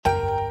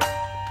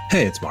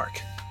Hey, it's Mark.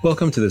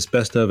 Welcome to this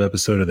best of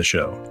episode of the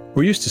show.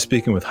 We're used to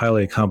speaking with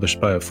highly accomplished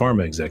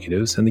biopharma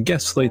executives, and the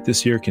guest slate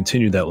this year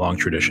continued that long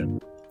tradition.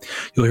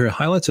 You'll hear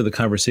highlights of the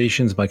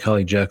conversations my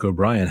colleague Jack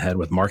O'Brien had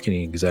with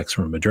marketing execs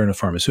from Moderna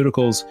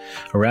Pharmaceuticals,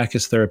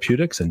 Arrakis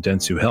Therapeutics, and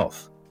Dentsu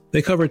Health.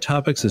 They covered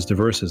topics as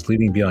diverse as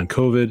leading beyond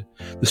COVID,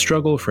 the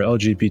struggle for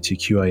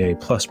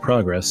LGBTQIA plus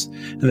progress,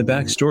 and the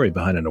backstory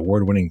behind an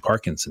award-winning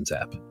Parkinson's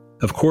app.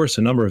 Of course,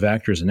 a number of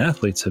actors and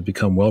athletes have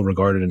become well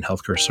regarded in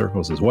healthcare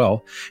circles as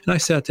well, and I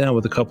sat down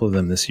with a couple of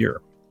them this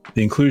year.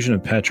 The inclusion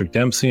of Patrick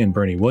Dempsey and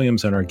Bernie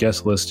Williams on our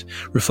guest list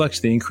reflects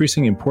the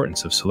increasing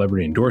importance of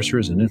celebrity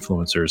endorsers and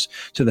influencers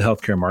to the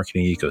healthcare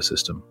marketing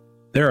ecosystem.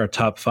 They're our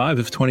top 5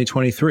 of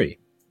 2023,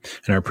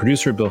 and our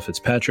producer Bill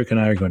Fitzpatrick and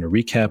I are going to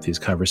recap these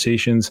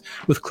conversations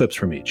with clips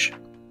from each.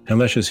 And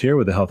Lesha's here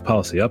with the health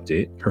policy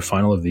update, her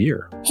final of the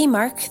year. Hey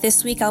Mark,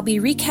 this week I'll be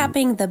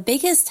recapping the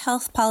biggest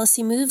health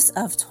policy moves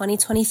of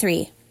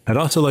 2023. I'd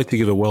also like to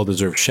give a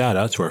well-deserved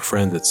shout-out to our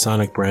friends at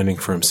sonic branding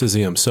firm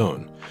Cesium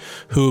Sohn,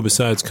 who,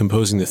 besides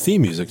composing the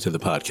theme music to the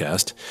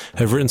podcast,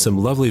 have written some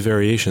lovely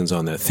variations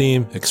on that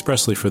theme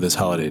expressly for this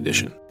holiday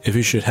edition. If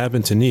you should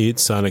happen to need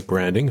sonic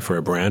branding for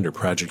a brand or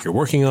project you're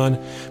working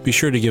on, be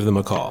sure to give them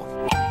a call.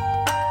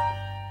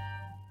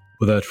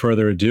 Without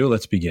further ado,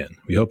 let's begin.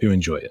 We hope you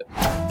enjoy it.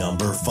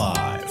 Number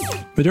 5.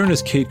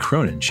 Moderna's Kate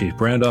Cronin, Chief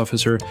Brand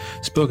Officer,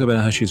 spoke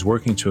about how she's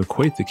working to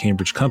equate the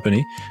Cambridge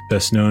company,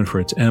 best known for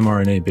its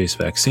mRNA-based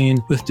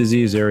vaccine, with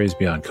disease areas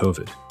beyond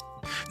COVID.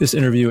 This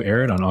interview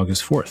aired on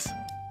August 4th.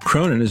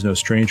 Cronin is no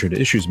stranger to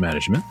issues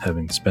management,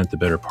 having spent the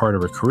better part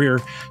of her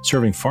career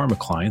serving pharma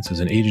clients as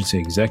an agency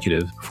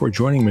executive before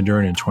joining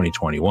Moderna in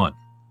 2021.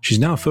 She's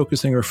now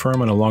focusing her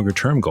firm on a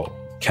longer-term goal,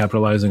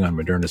 capitalizing on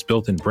Moderna's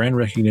built-in brand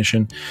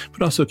recognition,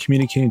 but also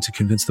communicating to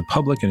convince the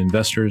public and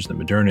investors that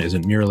Moderna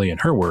isn't merely, in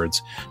her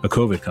words, a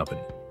COVID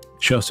company.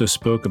 She also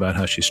spoke about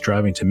how she's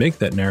striving to make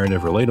that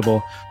narrative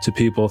relatable to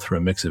people through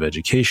a mix of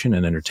education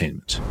and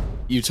entertainment.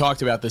 You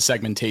talked about the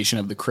segmentation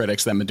of the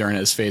critics that Moderna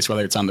has faced,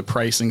 whether it's on the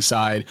pricing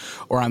side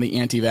or on the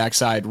anti-vax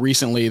side.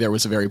 Recently, there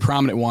was a very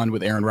prominent one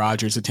with Aaron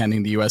Rodgers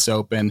attending the U.S.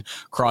 Open,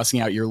 crossing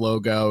out your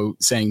logo,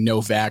 saying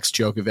no vax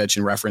Djokovic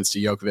in reference to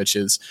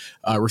Djokovic's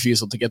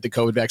refusal to get the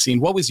COVID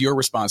vaccine. What was your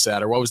response to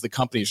that, or what was the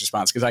company's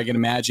response? Because I can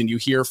imagine you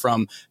hear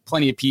from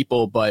plenty of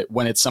people, but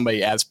when it's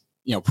somebody as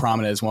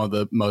prominent as one of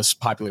the most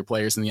popular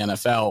players in the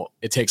NFL,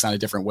 it takes on a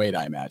different weight,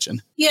 I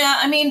imagine. Yeah,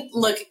 I mean,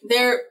 look,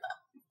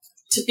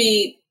 to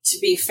be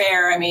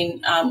fair, I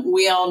mean,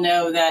 we all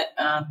know that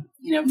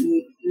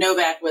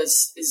Novak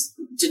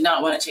did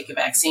not want to take a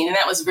vaccine, and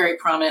that was very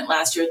prominent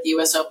last year at the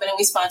U.S. Open, and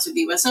we sponsored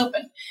the U.S.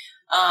 Open.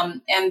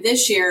 And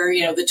this year,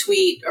 the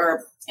tweet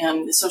or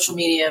the social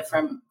media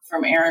from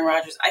Aaron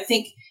Rodgers, I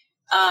think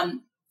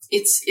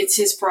it's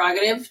his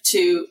prerogative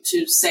to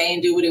say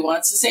and do what he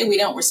wants to say. We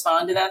don't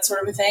respond to that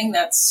sort of a thing.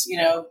 That's,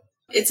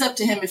 it's up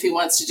to him if he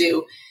wants to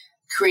do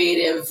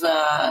creative,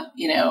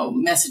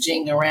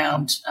 messaging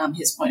around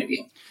his point of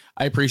view.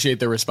 I appreciate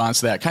the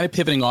response to that. Kind of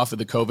pivoting off of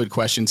the COVID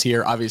questions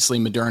here. Obviously,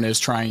 Moderna is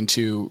trying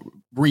to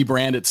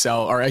rebrand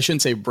itself, or I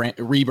shouldn't say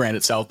rebrand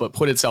itself, but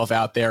put itself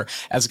out there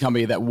as a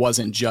company that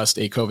wasn't just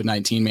a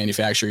COVID-19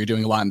 manufacturer. You're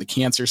doing a lot in the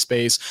cancer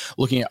space,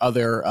 looking at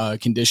other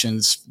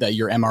conditions that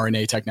your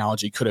mRNA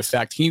technology could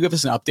affect. Can you give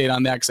us an update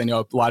on that? Because I know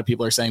a lot of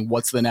people are saying,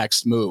 what's the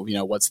next move?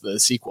 What's the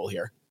sequel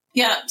here?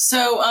 Yeah,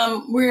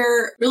 so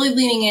we're really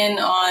leaning in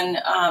on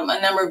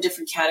a number of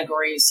different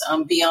categories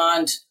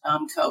beyond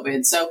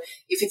COVID. So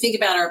if you think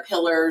about our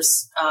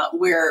pillars,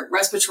 we're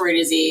respiratory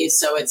disease,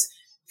 so it's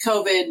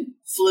COVID,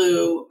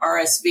 flu,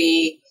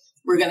 RSV.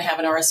 We're going to have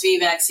an RSV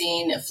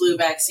vaccine, a flu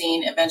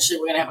vaccine. Eventually,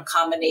 we're going to have a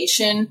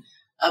combination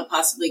of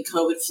possibly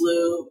COVID,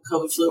 flu,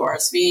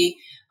 RSV.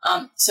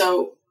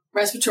 So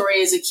respiratory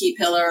is a key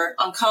pillar.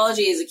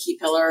 Oncology is a key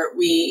pillar.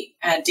 We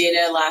had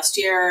data last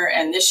year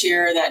and this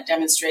year that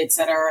demonstrates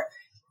that our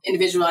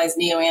individualized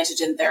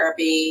neoantigen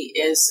therapy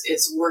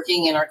is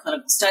working in our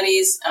clinical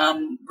studies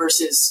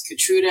versus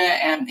Keytruda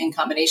and in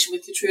combination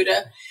with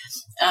Keytruda.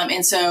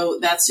 And so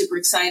that's super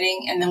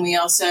exciting. And then we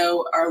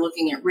also are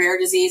looking at rare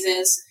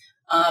diseases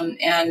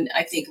and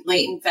I think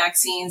latent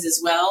vaccines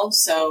as well.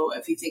 So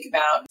if you think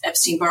about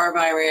Epstein-Barr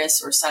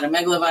virus or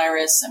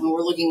cytomegalovirus, I mean,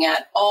 we're looking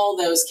at all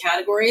those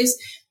categories.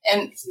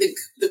 And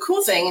the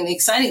cool thing and the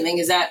exciting thing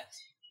is that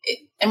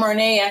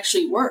mRNA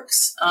actually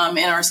works in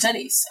our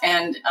studies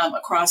and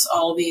across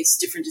all of these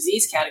different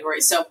disease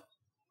categories. So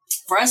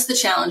for us, the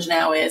challenge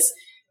now is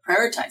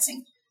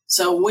prioritizing.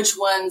 So which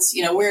ones,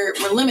 we're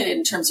limited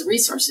in terms of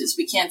resources.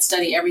 We can't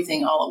study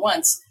everything all at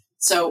once.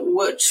 So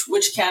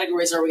which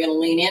categories are we going to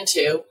lean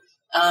into?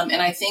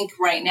 And I think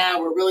right now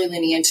we're really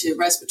leaning into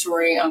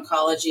respiratory,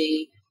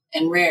 oncology,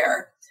 and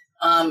rare.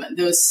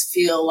 Those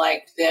feel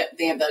like that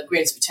they have the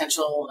greatest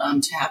potential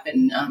to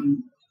happen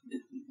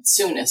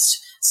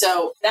soonest.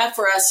 So that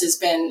for us has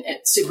been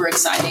super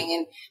exciting.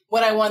 And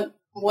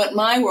what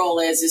my role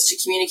is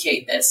to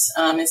communicate this,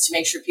 is to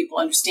make sure people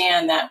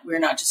understand that we're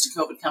not just a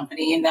COVID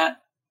company and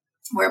that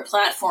we're a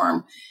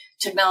platform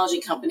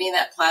technology company. And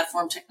that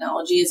platform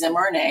technology is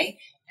mRNA.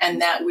 and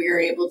that we are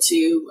able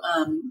to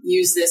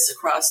use this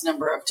across a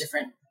number of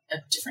different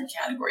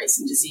categories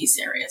and disease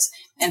areas.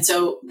 And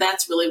so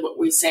that's really what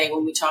we say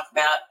when we talk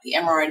about the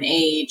mRNA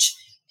age,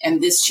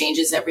 and this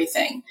changes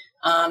everything.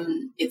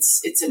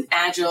 It's an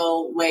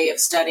agile way of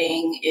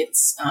studying.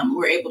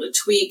 We're able to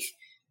tweak,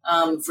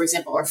 for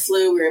example, our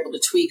flu, we're able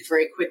to tweak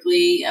very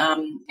quickly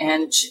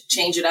and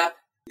change it up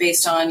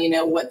based on,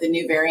 what the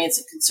new variants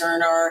of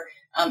concern are.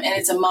 And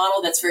it's a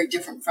model that's very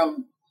different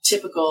from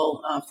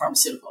typical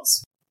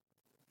pharmaceuticals.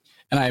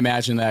 And I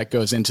imagine that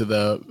goes into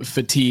the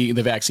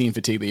vaccine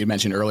fatigue that you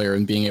mentioned earlier,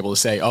 and being able to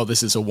say, oh,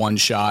 this is a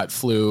one-shot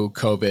flu,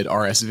 COVID,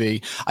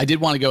 RSV. I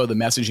did want to go to the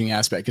messaging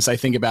aspect, because I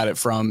think about it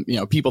from,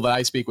 people that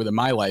I speak with in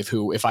my life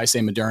who, if I say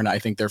Moderna, I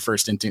think their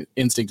first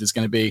instinct is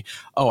going to be,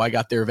 oh, I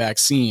got their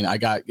vaccine. I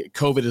got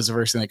COVID is the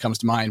first thing that comes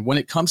to mind. When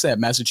it comes to that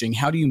messaging,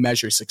 how do you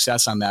measure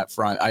success on that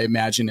front? I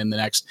imagine in the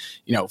next,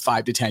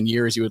 5 to 10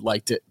 years, you would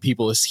like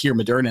people to hear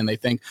Moderna and they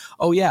think,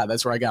 oh yeah,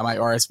 that's where I got my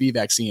RSV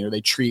vaccine, or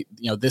they treat,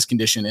 this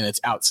condition and it's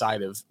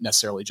outside of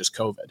necessarily just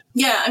COVID.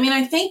 Yeah,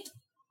 I think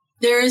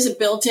there is a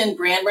built-in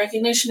brand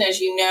recognition. As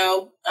you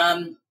know,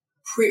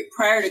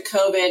 prior to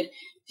COVID,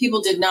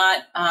 people did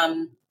not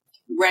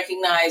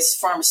recognize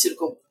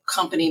pharmaceutical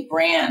company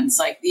brands.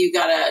 Like, you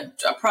got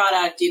a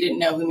product, you didn't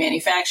know who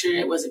manufactured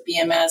it. Was it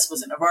BMS?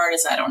 Was it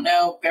Novartis? I don't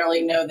know.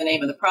 Barely know the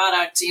name of the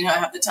product,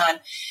 half the time.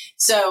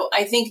 So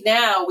I think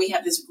now we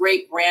have this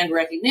great brand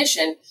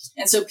recognition,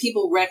 and so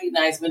people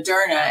recognize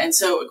Moderna. And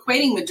so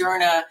equating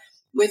Moderna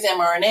with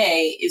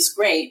mRNA is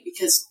great,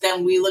 because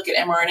then we look at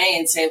mRNA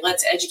and say,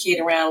 let's educate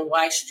around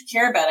why should you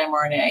care about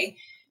mRNA?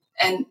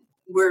 And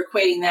we're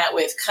equating that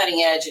with cutting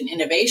edge and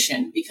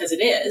innovation, because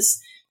it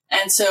is.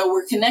 And so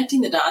we're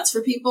connecting the dots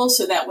for people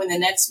so that when the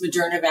next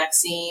Moderna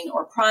vaccine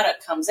or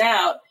product comes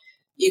out,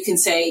 you can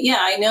say, yeah,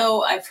 I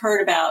know I've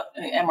heard about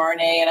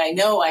mRNA, and I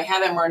know I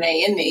have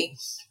mRNA in me.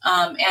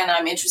 And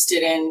I'm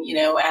interested in,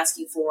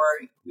 asking for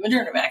the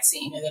Moderna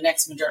vaccine or the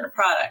next Moderna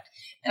product.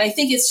 And I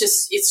think it's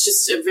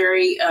just a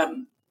very,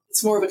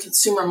 it's more of a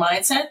consumer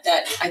mindset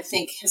that I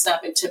think has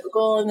not been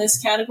typical in this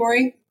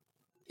category,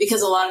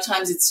 because a lot of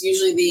times it's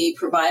usually the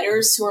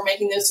providers who are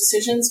making those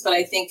decisions. But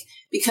I think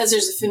because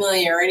there's a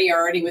familiarity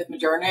already with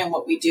Moderna and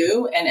what we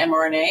do and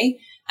mRNA,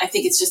 I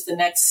think it's just the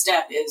next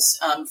step is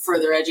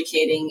further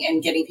educating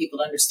and getting people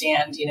to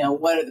understand,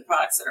 what are the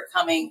products that are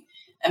coming,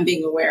 and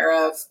being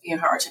aware of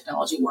how our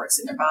technology works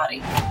in their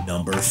body.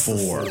 Number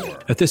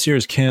 4. At this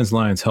year's Cannes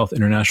Lions Health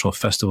International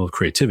Festival of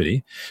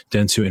Creativity,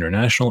 Dentsu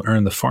International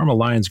earned the Pharma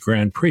Lions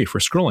Grand Prix for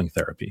scrolling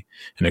therapy,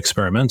 an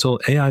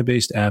experimental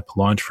AI-based app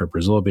launched for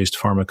Brazil-based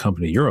pharma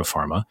company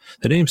Europharma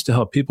that aims to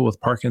help people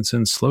with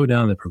Parkinson's slow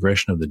down the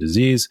progression of the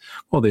disease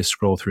while they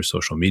scroll through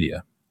social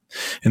media.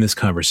 In this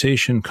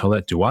conversation,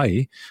 Colette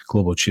Douai,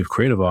 Global Chief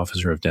Creative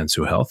Officer of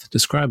Dentsu Health,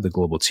 described the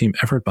global team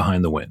effort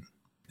behind the win.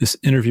 This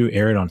interview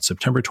aired on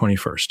September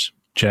 21st.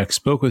 Jack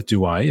spoke with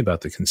Douai about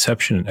the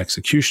conception and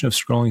execution of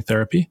scrolling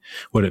therapy,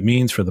 what it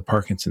means for the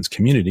Parkinson's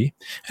community,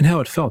 and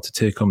how it felt to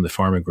take home the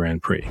Pharma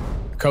Grand Prix.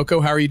 Coco,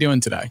 how are you doing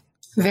today?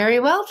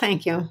 Very well,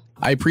 thank you.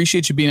 I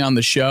appreciate you being on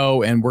the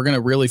show, and we're going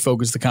to really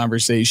focus the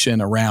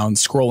conversation around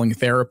scrolling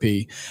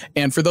therapy.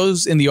 And for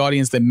those in the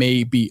audience that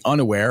may be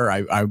unaware,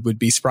 I would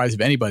be surprised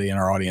if anybody in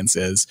our audience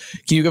is.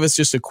 Can you give us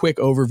just a quick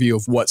overview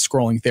of what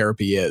scrolling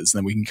therapy is? And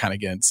then we can kind of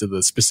get into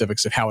the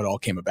specifics of how it all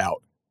came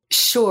about.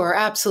 Sure,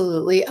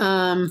 absolutely.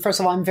 First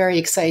of all, I'm very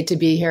excited to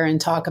be here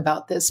and talk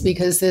about this,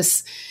 because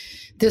this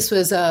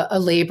was a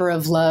labor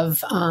of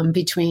love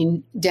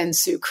between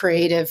Dentsu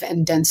Creative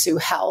and Dentsu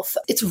Health.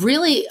 It's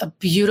really a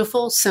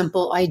beautiful,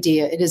 simple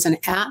idea. It is an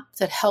app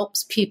that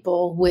helps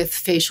people with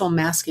facial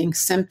masking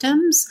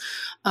symptoms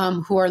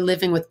who are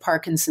living with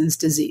Parkinson's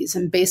disease.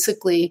 And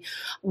basically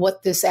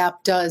what this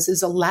app does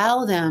is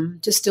allow them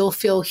to still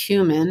feel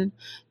human,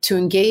 to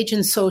engage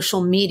in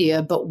social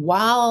media, but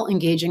while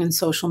engaging in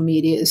social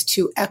media is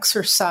to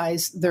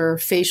exercise their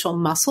facial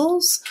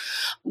muscles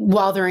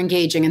while they're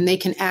engaging. And they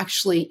can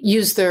actually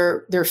use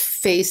their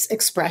face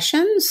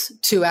expressions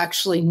to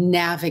actually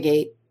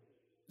navigate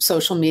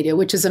social media,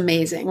 which is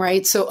amazing,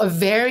 right? So a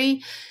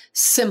very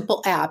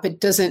simple app.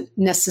 It doesn't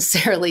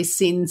necessarily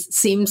seem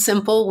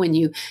simple when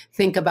you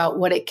think about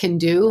what it can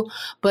do,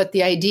 but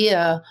the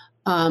idea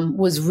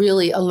was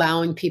really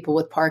allowing people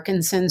with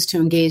Parkinson's to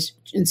engage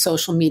in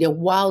social media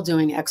while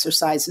doing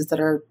exercises that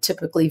are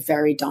typically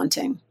very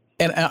daunting.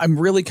 And I'm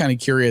really kind of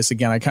curious,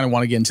 again, I kind of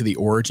want to get into the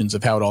origins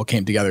of how it all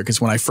came together,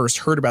 because when I first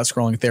heard about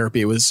scrolling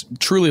therapy, it was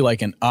truly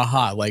like an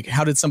aha, like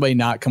how did somebody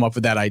not come up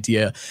with that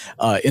idea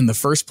in the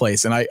first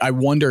place? And I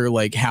wonder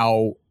like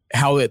how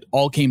it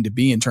all came to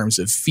be in terms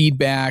of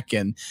feedback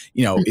and,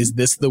 is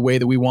this the way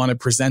that we want to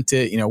present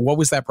it? What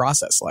was that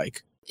process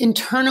like?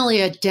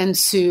 Internally at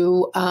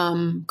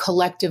Dentsu,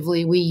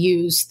 collectively, we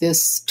use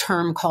this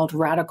term called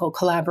radical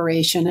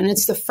collaboration. And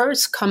it's the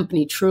first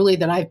company truly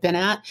that I've been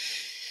at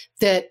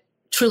that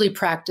truly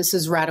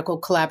practices radical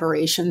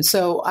collaboration.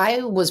 So I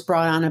was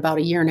brought on about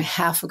 1.5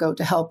 years ago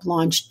to help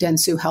launch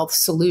Dentsu Health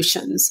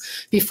Solutions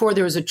before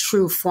there was a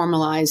true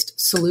formalized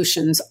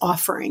solutions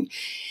offering.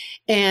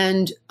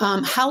 And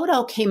how it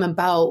all came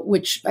about,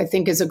 which I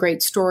think is a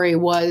great story,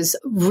 was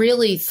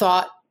really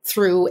thought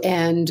through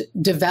and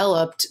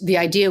developed. The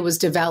idea was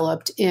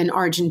developed in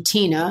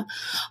Argentina.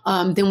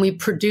 Then we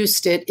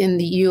produced it in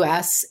the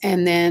US,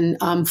 and then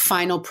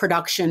final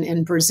production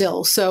in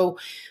Brazil. So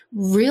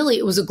really,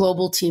 it was a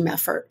global team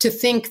effort. To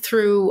think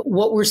through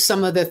what were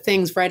some of the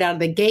things right out of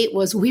the gate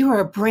was we were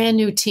a brand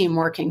new team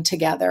working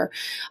together.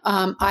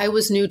 I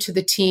was new to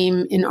the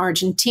team in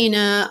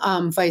Argentina,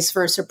 vice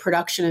versa,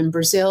 production in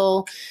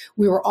Brazil.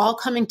 We were all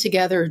coming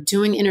together,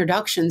 doing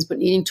introductions, but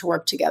needing to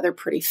work together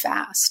pretty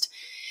fast.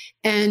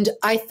 And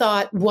I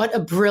thought, what a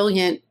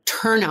brilliant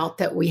turnout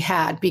that we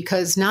had,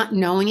 because not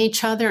knowing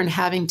each other and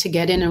having to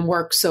get in and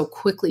work so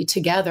quickly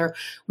together,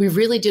 we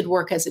really did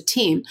work as a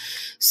team.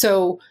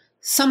 So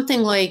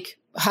something like,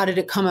 how did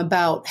it come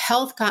about?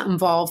 Health got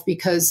involved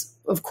because,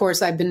 of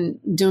course, I've been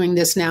doing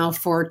this now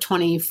for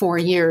 24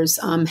 years,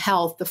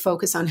 health, the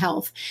focus on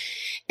health.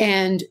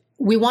 And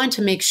we want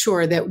to make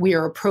sure that we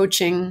are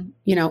approaching,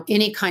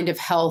 any kind of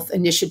health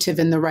initiative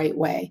in the right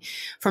way.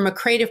 From a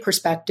creative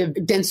perspective,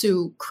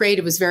 Dentsu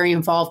Creative was very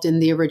involved in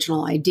the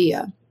original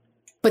idea.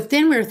 But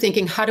then we were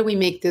thinking, how do we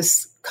make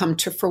this come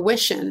to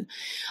fruition?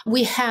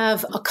 We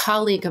have a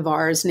colleague of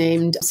ours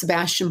named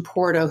Sebastian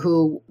Porta,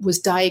 who was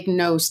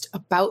diagnosed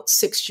about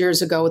 6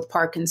 years ago with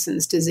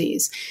Parkinson's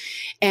disease.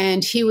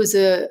 And he was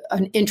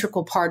an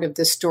integral part of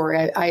this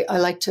story. I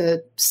like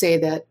to say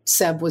that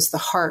Seb was the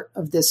heart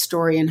of this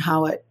story and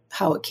how it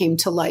came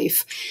to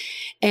life.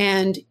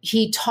 And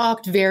he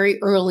talked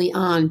very early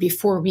on,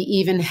 before we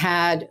even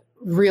had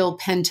real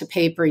pen to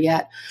paper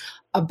yet,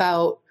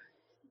 about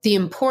the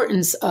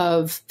importance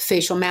of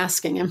facial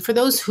masking. And for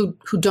those who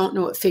don't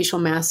know what facial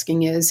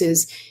masking is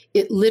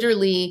it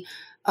literally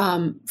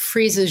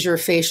freezes your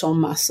facial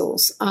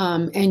muscles,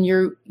 and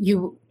you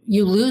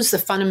lose the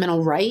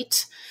fundamental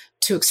right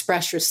to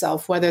express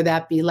yourself, whether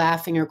that be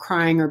laughing or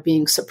crying or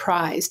being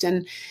surprised.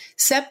 And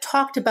Seb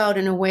talked about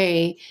in a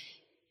way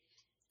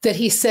that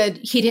he said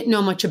he didn't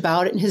know much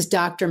about it, and his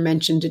doctor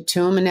mentioned it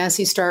to him. And as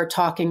he started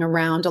talking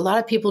around, a lot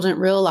of people didn't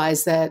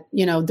realize that,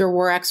 there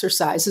were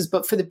exercises,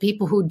 but for the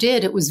people who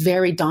did, it was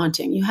very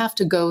daunting. You have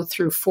to go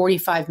through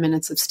 45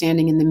 minutes of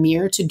standing in the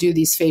mirror to do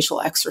these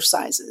facial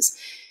exercises.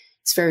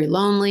 It's very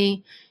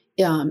lonely.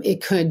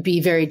 It could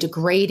be very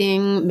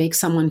degrading, make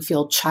someone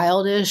feel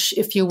childish,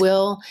 if you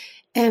will.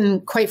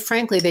 And quite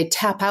frankly, they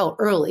tap out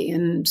early.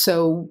 And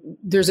so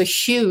there's a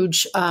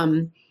huge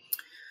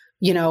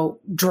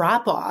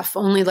drop off.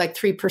 Only like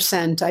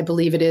 3%, I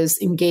believe it is,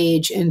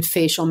 engage in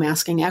facial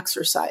masking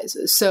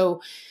exercises.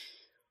 So,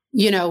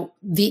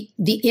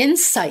 the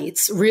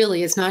insights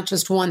really is not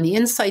just one. The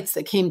insights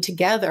that came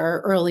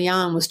together early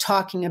on was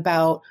talking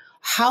about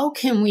how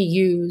can we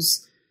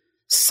use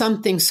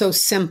something so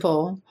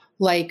simple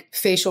like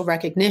facial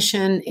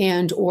recognition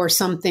and or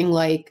something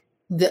like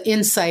the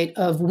insight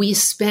of we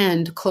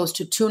spend close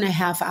to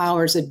 2.5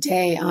 hours a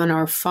day on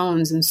our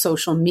phones and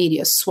social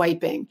media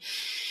swiping.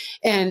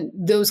 And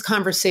those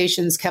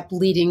conversations kept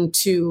leading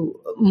to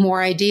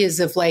more ideas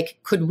of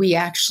could we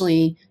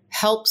actually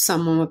help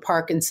someone with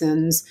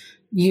Parkinson's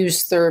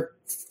use their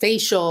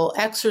facial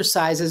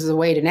exercises as a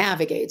way to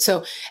navigate?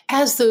 So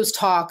as those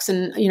talks,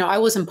 and, I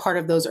wasn't part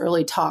of those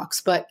early talks,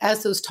 but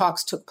as those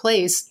talks took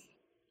place,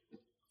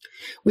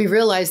 we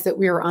realized that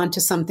we were onto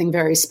something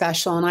very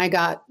special. And I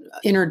got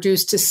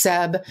introduced to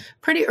Seb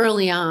pretty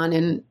early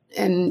on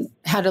and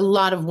had a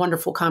lot of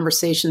wonderful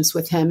conversations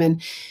with him.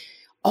 And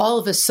all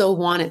of us so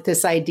wanted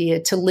this idea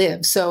to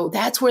live. So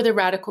that's where the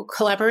radical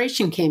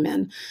collaboration came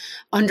in,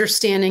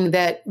 understanding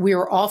that we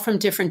were all from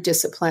different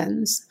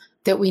disciplines,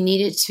 that we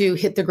needed to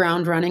hit the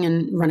ground running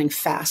and running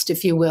fast,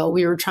 if you will.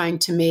 We were trying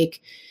to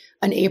make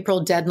an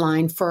April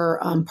deadline for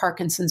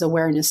Parkinson's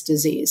awareness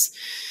disease.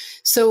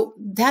 So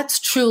that's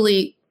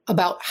truly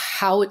about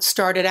how it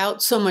started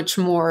out. So much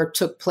more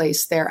took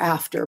place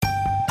thereafter.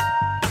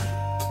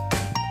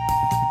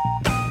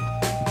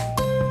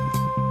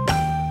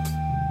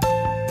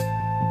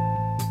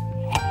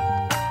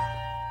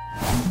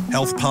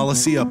 Health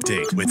Policy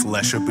Update with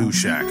Lesha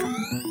Bushak.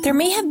 There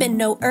may have been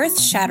no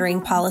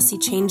earth-shattering policy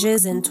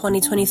changes in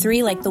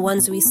 2023 like the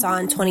ones we saw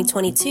in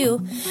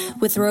 2022,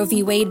 with Roe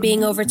v. Wade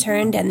being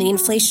overturned and the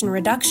Inflation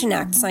Reduction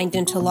Act signed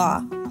into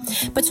law.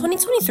 But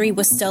 2023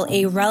 was still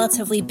a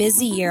relatively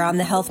busy year on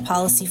the health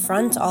policy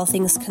front, all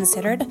things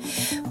considered,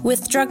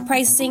 with drug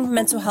pricing,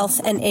 mental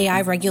health, and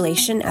AI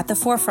regulation at the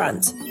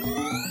forefront.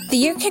 The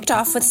year kicked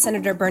off with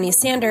Senator Bernie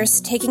Sanders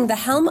taking the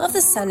helm of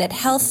the Senate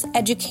Health,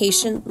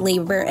 Education,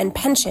 Labor, and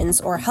Pensions,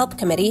 or HELP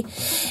Committee,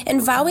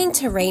 and vowing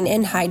to rein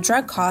in high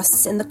drug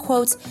costs in the,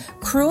 quote,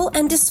 cruel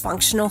and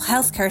dysfunctional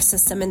healthcare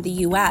system in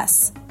the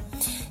U.S.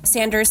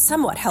 Sanders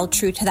somewhat held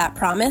true to that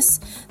promise.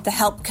 The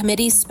HELP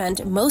Committee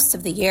spent most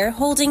of the year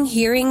holding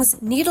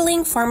hearings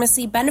needling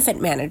pharmacy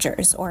benefit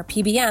managers, or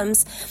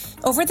PBMs,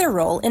 over their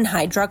role in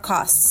high drug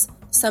costs.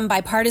 Some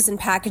bipartisan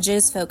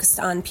packages focused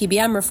on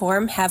PBM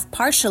reform have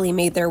partially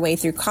made their way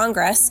through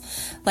Congress,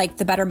 like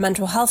the Better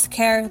Mental Health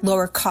Care,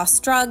 Lower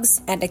Cost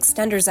Drugs, and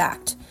Extenders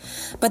Act.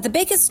 But the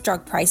biggest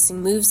drug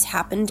pricing moves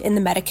happened in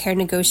the Medicare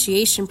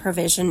negotiation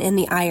provision in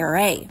the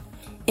IRA.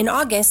 In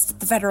August,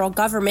 the federal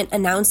government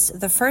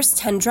announced the first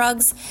 10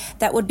 drugs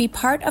that would be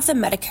part of the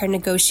Medicare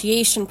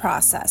negotiation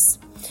process.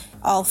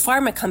 All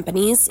pharma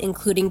companies,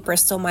 including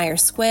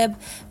Bristol-Myers Squibb,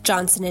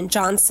 Johnson &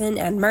 Johnson,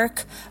 and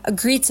Merck,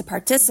 agreed to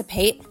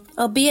participate,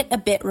 albeit a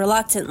bit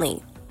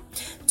reluctantly.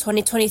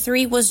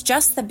 2023 was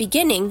just the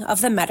beginning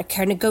of the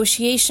Medicare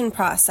negotiation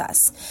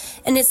process,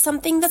 and it's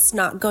something that's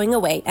not going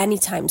away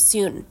anytime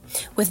soon,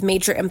 with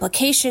major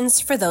implications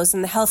for those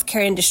in the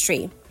healthcare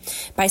industry.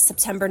 By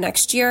September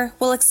next year,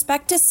 we'll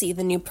expect to see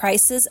the new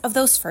prices of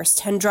those first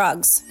 10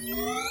 drugs.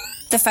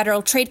 The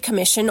Federal Trade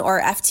Commission, or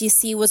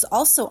FTC, was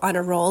also on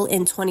a roll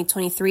in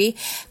 2023,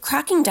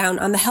 cracking down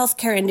on the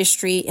healthcare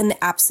industry in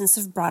the absence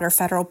of broader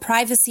federal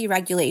privacy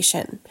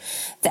regulation.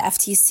 The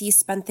FTC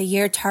spent the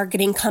year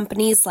targeting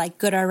companies like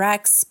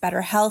GoodRx,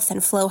 Better Health,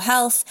 and Flo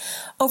Health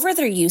over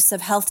their use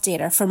of health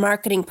data for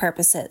marketing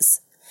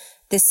purposes.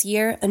 This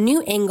year, a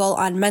new angle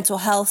on mental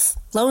health,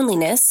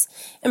 loneliness,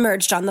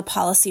 emerged on the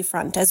policy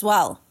front as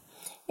well.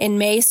 In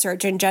May,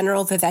 Surgeon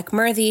General Vivek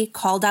Murthy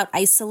called out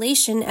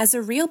isolation as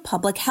a real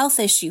public health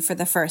issue for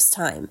the first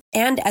time,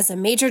 and as a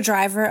major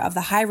driver of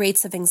the high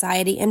rates of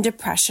anxiety and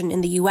depression in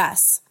the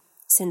U.S.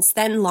 Since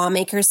then,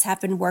 lawmakers have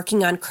been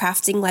working on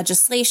crafting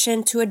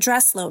legislation to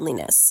address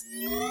loneliness.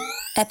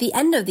 At the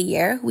end of the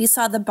year, we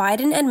saw the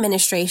Biden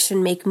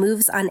administration make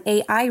moves on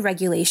AI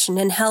regulation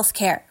in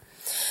healthcare.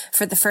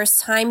 For the first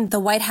time, the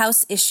White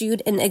House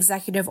issued an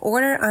executive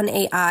order on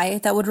AI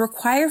that would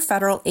require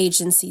federal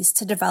agencies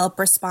to develop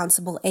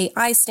responsible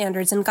AI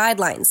standards and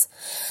guidelines,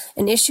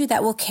 an issue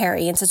that will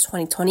carry into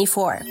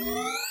 2024.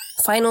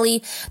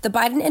 Finally, the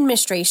Biden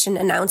administration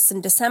announced in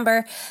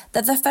December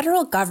that the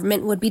federal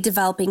government would be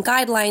developing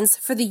guidelines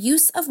for the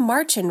use of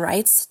margin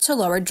rights to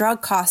lower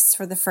drug costs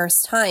for the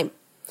first time.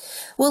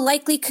 We'll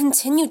likely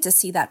continue to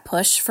see that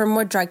push for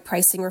more drug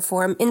pricing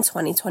reform in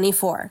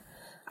 2024.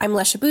 I'm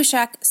Lesha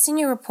Bushak,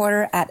 senior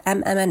reporter at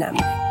MM+M.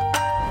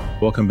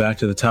 Welcome back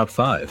to the Top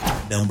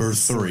 5. Number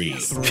 3.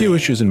 Few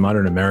issues in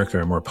modern America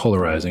are more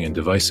polarizing and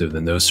divisive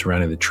than those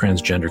surrounding the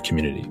transgender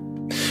community.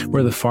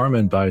 Where the pharma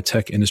and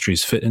biotech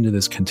industries fit into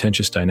this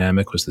contentious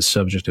dynamic was the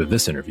subject of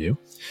this interview.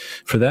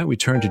 For that, we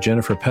turned to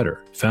Jennifer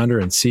Petter, founder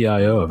and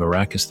CIO of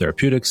Arrakis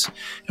Therapeutics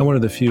and one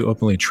of the few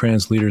openly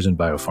trans leaders in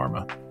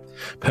biopharma.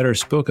 Petter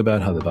spoke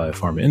about how the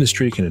biopharma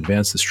industry can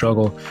advance the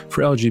struggle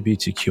for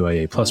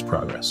LGBTQIA+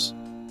 progress.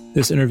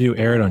 This interview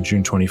aired on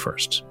June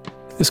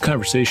 21st. This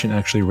conversation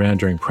actually ran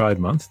during Pride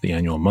Month, the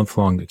annual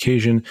month-long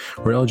occasion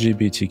where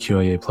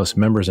LGBTQIA+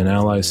 members and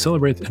allies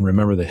celebrate and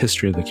remember the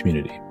history of the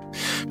community.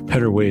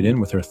 Petter weighed in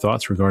with her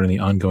thoughts regarding the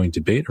ongoing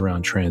debate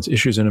around trans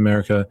issues in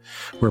America,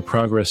 where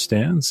progress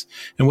stands,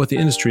 and what the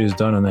industry has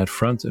done on that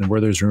front and where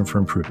there's room for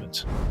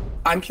improvement.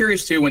 I'm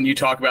curious, too, when you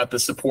talk about the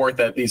support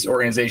that these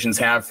organizations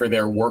have for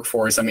their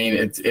workforce. I mean,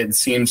 it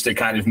seems to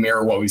kind of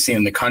mirror what we've seen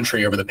in the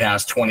country over the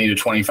past 20 to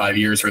 25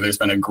 years, where there's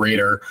been a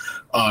greater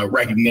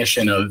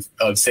recognition of,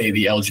 say,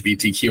 the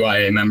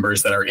LGBTQIA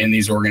members that are in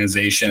these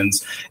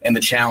organizations and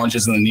the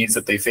challenges and the needs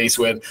that they face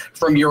with.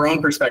 From your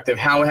own perspective,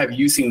 how have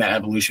you seen that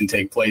evolution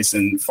take place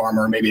in pharma,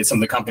 or maybe at some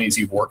of the companies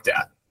you've worked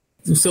at?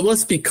 So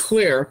let's be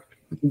clear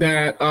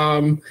that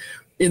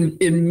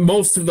in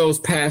most of those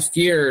past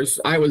years,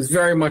 I was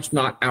very much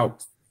not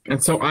out.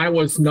 And so I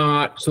was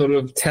not sort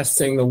of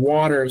testing the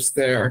waters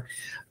there.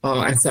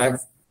 So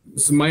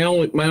my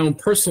own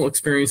personal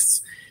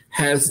experience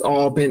has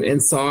all been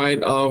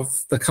inside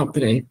of the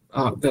company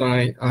that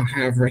I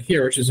have right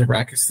here, which is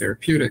Arrakis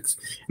Therapeutics.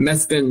 And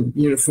that's been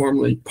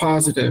uniformly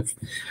positive.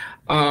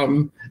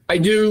 I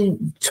do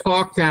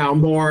talk now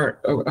more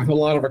of a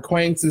lot of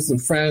acquaintances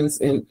and friends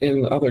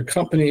in other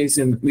companies,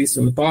 at least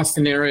in the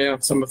Boston area,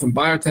 some of them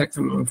biotech,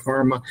 some of them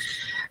pharma.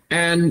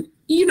 And,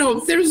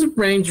 there's a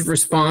range of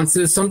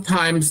responses.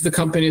 Sometimes the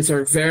companies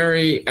are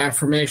very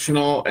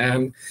affirmational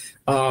and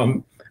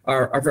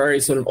are very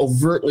sort of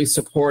overtly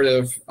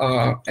supportive,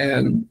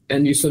 and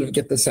you sort of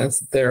get the sense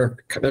that they're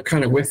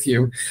kind of with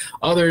you.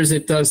 Others,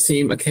 it does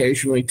seem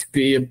occasionally to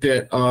be a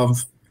bit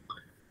of,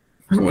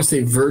 I don't want to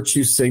say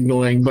virtue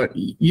signaling, but,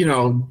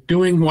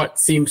 doing what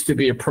seems to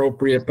be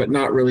appropriate, but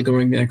not really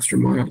going the extra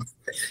mile.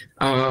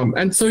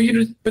 And so,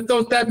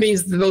 that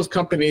means that those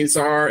companies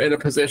are in a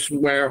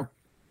position where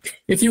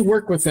if you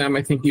work with them,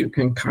 I think you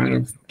can kind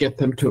of get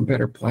them to a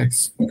better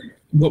place.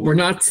 What we're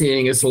not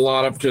seeing is a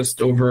lot of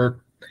just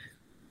overt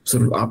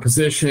sort of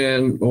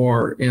opposition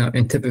or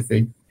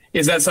antipathy.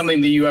 Is that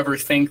something that you ever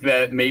think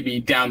that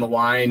maybe down the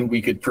line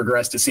we could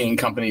progress to seeing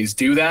companies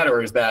do that,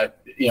 or is that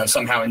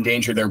somehow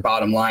endanger their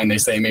bottom line? They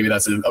say maybe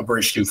that's a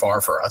bridge too far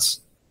for us.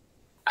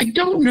 I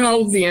don't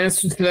know the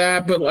answer to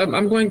that, but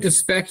I'm going to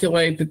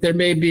speculate that there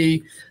may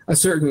be a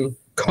certain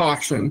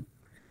caution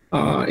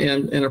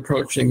in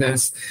approaching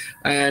this.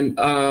 And,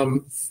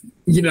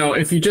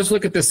 if you just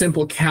look at the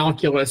simple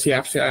calculus, you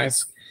have to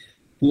ask,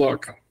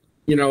 look,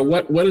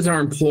 what is our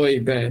employee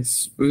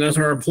base? And as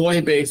our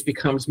employee base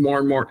becomes more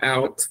and more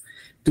out,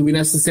 do we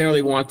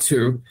necessarily want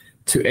to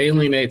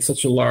alienate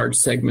such a large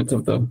segment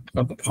of the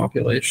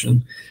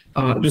population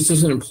just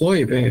as an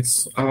employee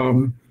base?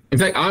 In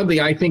fact, oddly,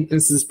 I think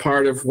this is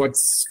part of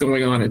what's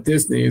going on at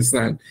Disney is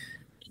that,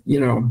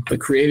 the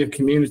creative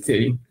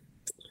community,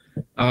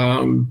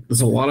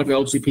 there's a lot of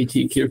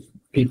LGBTQ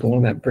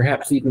people that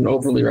perhaps even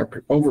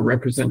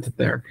overrepresented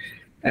there.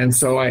 And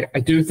so I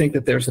do think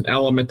that there's an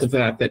element of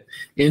that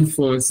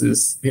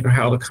influences,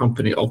 how the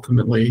company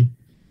ultimately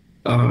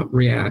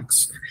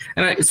reacts.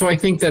 And I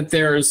think that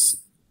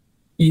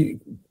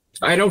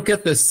I don't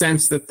get the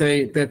sense that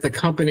the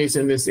companies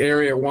in this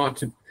area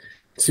want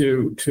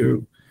to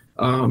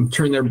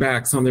turn their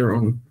backs on their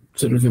own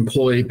sort of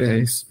employee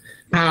base.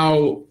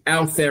 How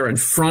out there in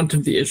front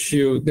of the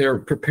issue they're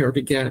prepared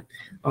to get,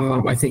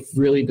 I think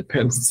really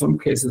depends in some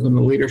cases on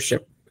the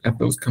leadership at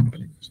those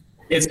companies.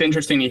 It's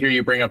interesting to hear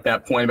you bring up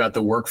that point about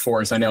the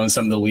workforce. I know in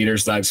some of the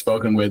leaders that I've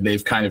spoken with,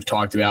 they've kind of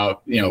talked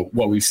about,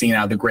 what we've seen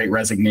out of the Great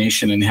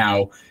Resignation and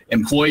how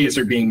employees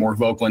are being more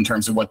vocal in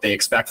terms of what they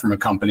expect from a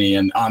company.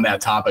 And on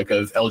that topic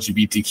of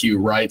LGBTQ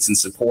rights and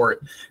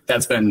support,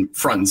 that's been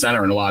front and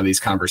center in a lot of these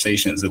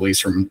conversations, at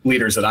least from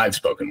leaders that I've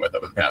spoken with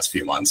over the past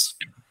few months.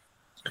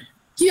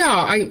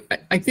 Yeah,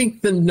 I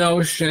think the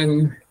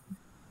notion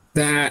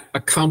that a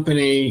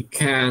company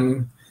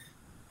can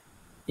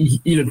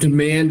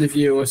demand of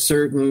you a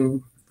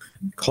certain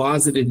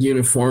closeted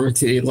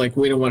uniformity, like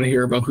we don't want to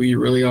hear about who you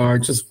really are,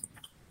 just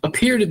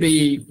appear to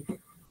be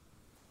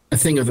a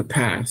thing of the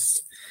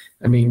past.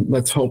 I mean,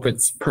 let's hope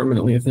it's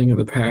permanently a thing of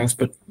the past,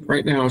 but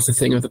right now it's a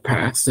thing of the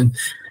past. And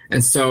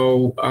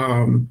so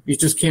you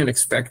just can't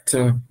expect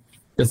to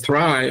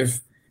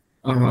thrive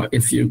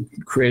if you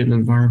create an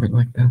environment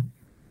like that.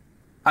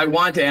 I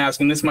want to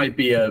ask, and this might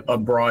be a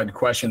broad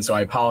question, so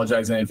I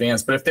apologize in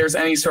advance, but if there's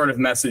any sort of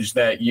message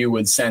that you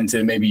would send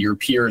to maybe your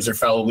peers or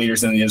fellow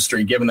leaders in the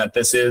industry, given that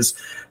this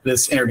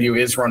interview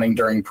is running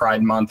during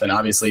Pride Month, and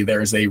obviously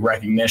there's a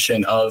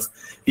recognition of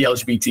the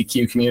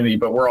LGBTQ community,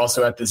 but we're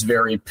also at this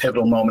very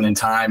pivotal moment in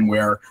time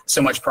where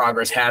so much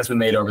progress has been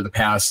made over the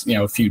past,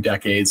 few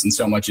decades, and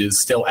so much is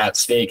still at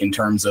stake in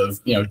terms of,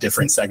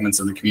 different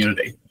segments of the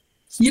community.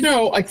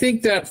 I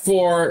think that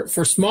for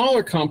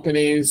smaller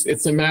companies,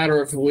 it's a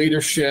matter of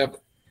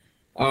leadership,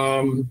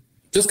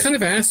 just kind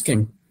of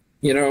asking,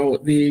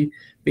 the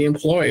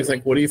employees,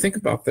 like, what do you think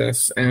about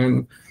this?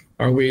 And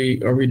are we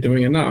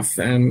doing enough?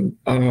 And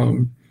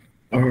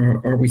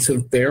are we sort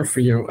of there for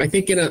you? I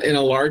think in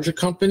a larger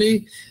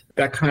company,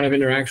 that kind of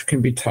interaction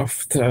can be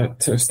tough to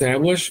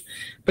establish.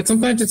 But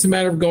sometimes it's a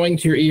matter of going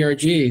to your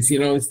ERGs.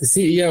 If the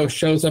CEO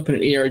shows up in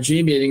an ERG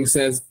meeting and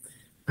says,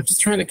 I'm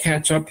just trying to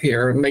catch up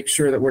here and make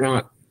sure that we're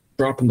not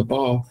dropping the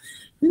ball,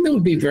 I think that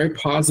would be a very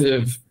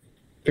positive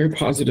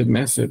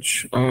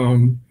message.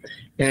 And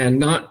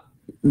not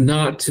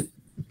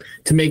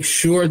to make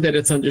sure that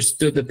it's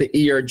understood that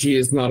the ERG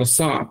is not a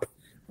SOP,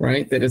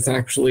 right? That it's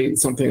actually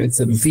something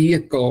that's a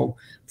vehicle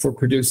for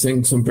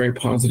producing some very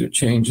positive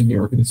change in the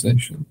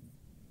organization.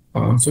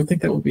 So I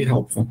think that would be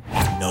helpful.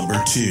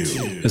 Number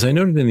 2. As I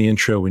noted in the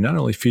intro, we not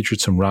only featured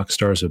some rock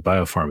stars of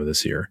biopharma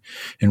this year.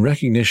 In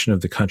recognition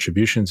of the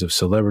contributions of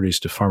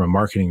celebrities to pharma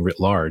marketing writ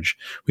large,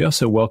 we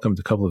also welcomed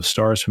a couple of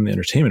stars from the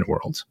entertainment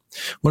world.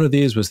 One of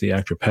these was the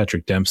actor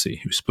Patrick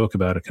Dempsey, who spoke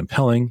about a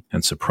compelling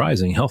and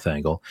surprising health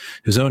angle,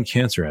 his own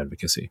cancer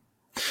advocacy.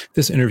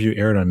 This interview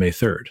aired on May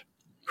 3rd.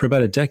 For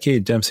about a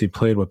decade, Dempsey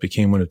played what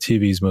became one of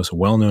TV's most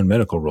well-known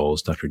medical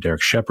roles, Dr.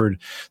 Derek Shepherd,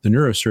 the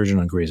neurosurgeon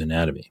on Grey's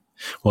Anatomy.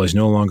 While he's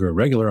no longer a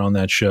regular on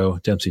that show,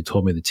 Dempsey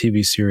told me the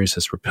TV series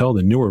has propelled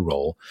a newer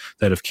role,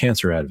 that of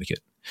cancer advocate.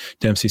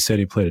 Dempsey said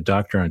he played a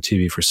doctor on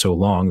TV for so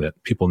long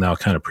that people now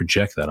kind of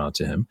project that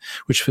onto him,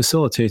 which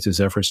facilitates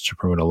his efforts to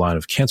promote a line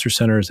of cancer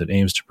centers that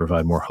aims to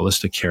provide more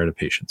holistic care to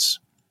patients.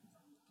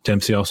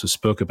 Dempsey also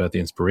spoke about the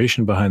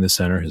inspiration behind the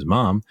center, his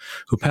mom,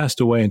 who passed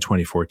away in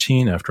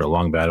 2014 after a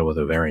long battle with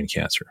ovarian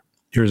cancer.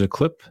 Here's a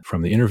clip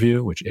from the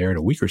interview, which aired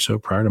a week or so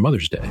prior to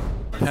Mother's Day.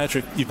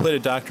 Patrick, you played a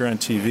doctor on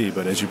TV,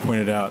 but as you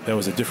pointed out, that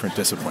was a different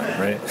discipline,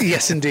 right?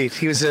 Yes, indeed.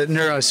 He was a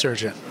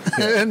neurosurgeon,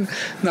 and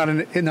not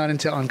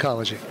into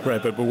oncology.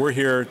 Right, but we're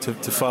here to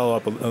follow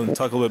up and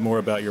talk a little bit more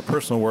about your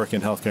personal work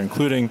in healthcare,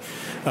 including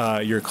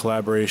your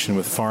collaboration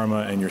with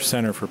pharma and your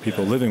Center for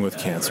People Living with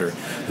Cancer,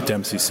 the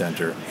Dempsey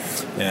Center.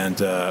 And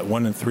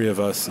 1 in 3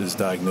 of us is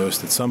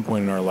diagnosed at some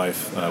point in our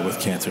life with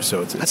cancer.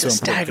 So it's That's a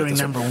staggering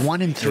number,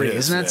 1 in 3.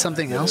 Isn't that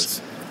something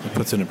else? It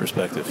puts it in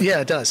perspective.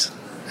 Yeah, it does.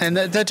 And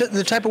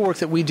the type of work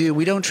that we do,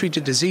 we don't treat the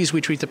disease,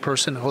 we treat the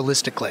person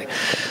holistically.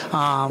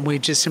 We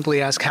just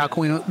simply ask, how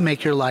can we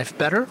make your life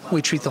better?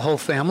 We treat the whole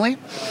family in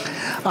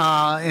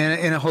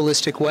a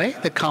holistic way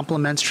that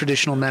complements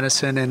traditional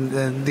medicine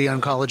and the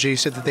oncology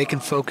so that they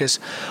can focus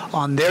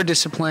on their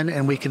discipline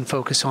and we can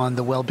focus on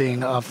the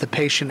well-being of the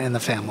patient and the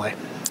family.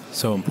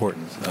 So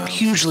important.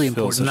 Hugely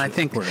important. And I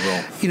think,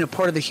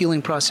 part of the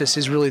healing process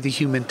is really the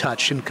human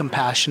touch and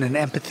compassion and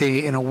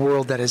empathy in a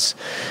world that is,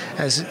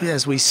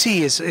 as we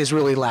see, is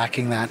really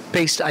lacking that.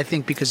 Based, I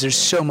think, because there's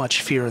so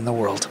much fear in the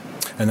world.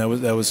 And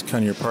that was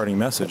kind of your parting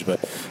message. But,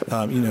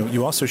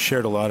 you also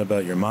shared a lot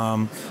about your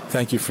mom.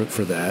 Thank you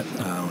for that.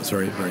 It was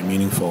very, very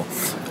meaningful.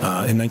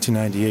 In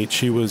 1998,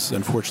 she was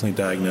unfortunately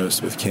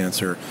diagnosed with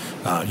cancer.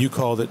 You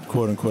called it,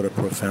 quote unquote, a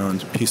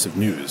profound piece of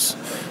news.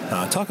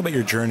 Talk about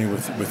your journey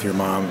with your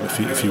mom,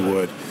 if you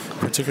would,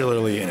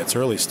 particularly in its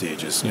early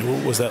stages.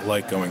 What was that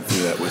like going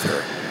through that with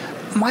her?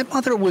 My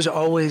mother was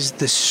always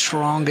the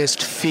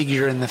strongest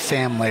figure in the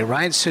family,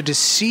 right? So to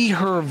see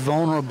her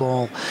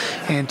vulnerable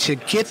and to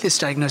get this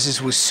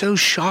diagnosis was so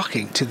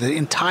shocking to the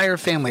entire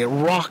family. It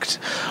rocked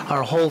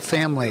our whole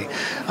family,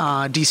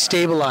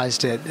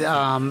 destabilized it.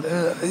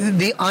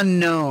 The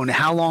unknown,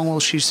 how long will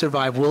she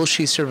survive? Will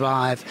she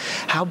survive?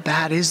 How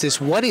bad is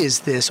this? What is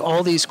this?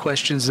 All these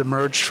questions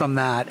emerged from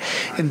that.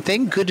 And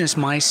thank goodness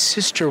my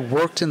sister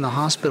worked in the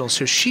hospital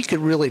so she could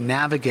really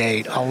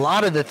navigate a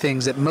lot of the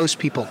things that most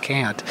people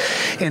can't.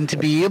 And to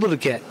be able to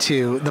get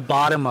to the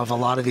bottom of a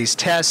lot of these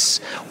tests,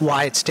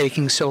 why it's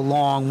taking so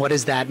long, what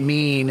does that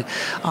mean?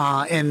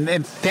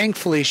 And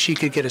thankfully, she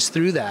could get us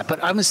through that.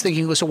 But I was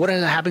thinking, so what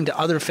is happening to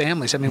other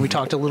families? I mean, we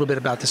talked a little bit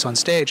about this on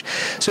stage.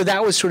 So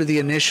that was sort of the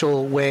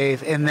initial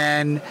wave. And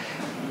then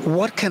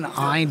what can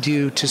I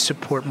do to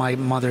support my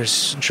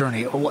mother's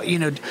journey?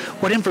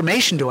 What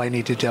information do I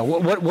need to do?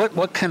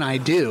 What can I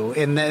do?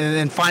 And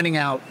then finding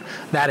out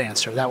that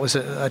answer, that was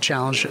a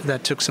challenge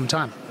that took some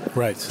time.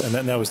 Right, and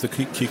that was the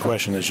key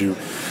question, as you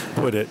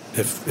put it.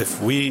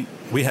 If we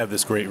have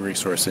this great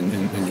resource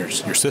in your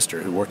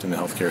sister who worked in the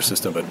healthcare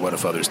system, but what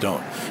if others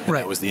don't? And right.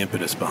 That was the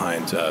impetus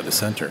behind the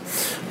center.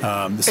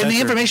 And the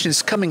information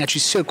is coming at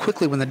you so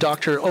quickly when the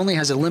doctor only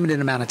has a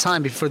limited amount of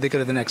time before they go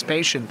to the next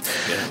patient.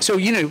 Yeah. So,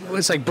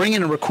 it's like bring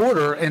in a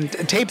recorder and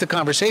tape the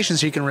conversation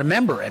so you can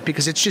remember it,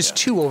 because it's just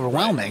too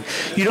overwhelming.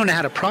 You don't know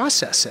how to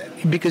process it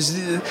because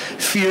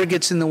fear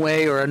gets in the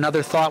way, or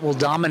another thought will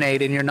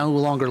dominate and you're no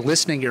longer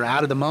listening, you're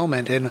out of the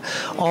moment, and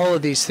all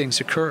of these things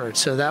occurred.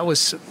 So that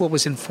was what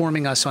was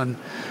informing us on,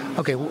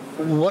 okay,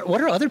 what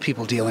are other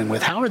people dealing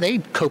with? How are they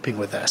coping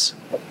with this?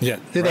 Yeah,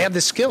 do they have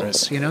the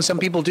skills? Right. Some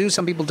people do,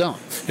 some people don't.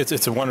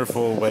 It's a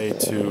wonderful way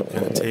to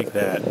kind of take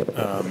that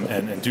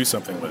and do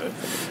something with it.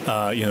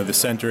 The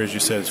center, as you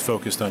said, is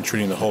focused on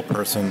treating the whole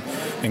person,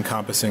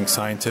 encompassing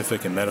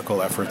scientific and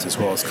medical efforts as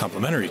well as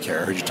complementary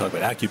care. I heard you talk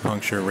about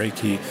acupuncture,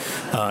 Reiki.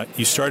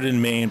 You started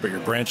in Maine, but you're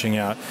branching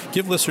out.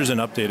 Give listeners an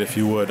update, if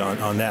you would,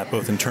 on that,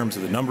 both in terms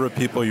of the number of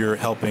people you're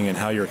helping and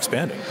how you're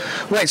expanding.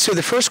 Right. So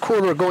the first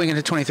quarter going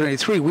into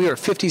 2023, we are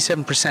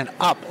 57%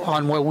 up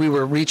on what we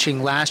were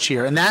reaching last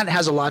year, and that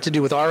has a lot to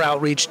do with our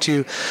outreach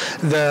to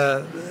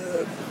the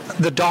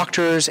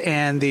doctors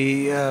and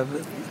the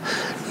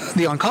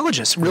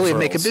oncologists. Really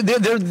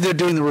referrals. They're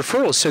doing the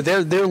referrals, so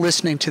they're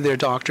listening to their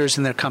doctors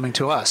and they're coming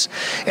to us,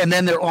 and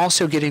then they're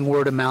also getting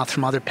word of mouth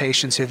from other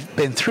patients who've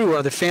been through, or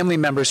other family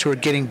members who are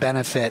getting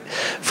benefit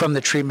from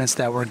the treatments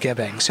that we're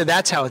giving. So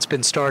that's how it's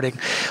been starting.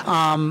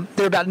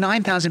 There are about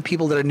 9,000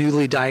 people that are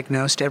newly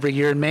diagnosed every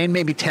year in Maine,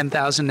 maybe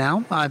 10,000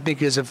 now,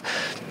 because of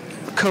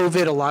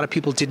COVID. A lot of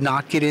people did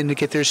not get in to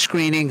get their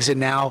screenings, and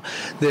now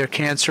their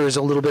cancer is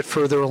a little bit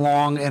further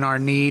along and our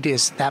need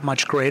is that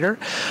much greater.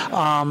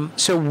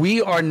 So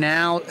we are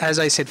now, as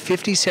I said,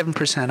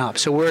 57% up.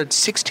 So we're at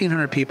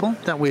 1,600 people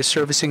that we're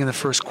servicing in the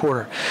first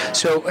quarter.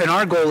 And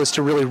our goal is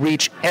to really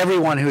reach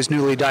everyone who is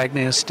newly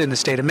diagnosed in the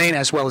state of Maine,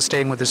 as well as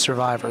staying with the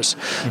survivors.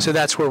 Mm-hmm. So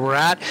that's where we're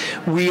at.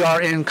 We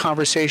are in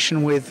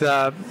conversation with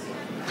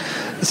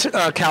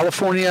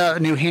California,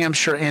 New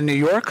Hampshire, and New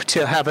York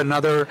to have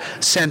another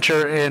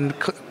center in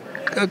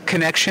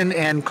connection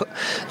and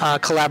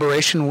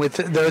collaboration with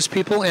those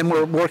people, and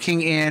we're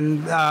working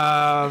in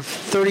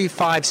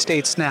 35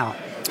 states now.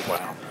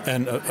 Wow.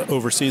 And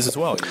overseas as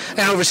well.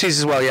 And overseas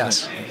as well,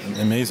 yes.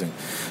 Amazing.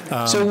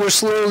 So we're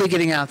slowly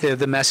getting out there.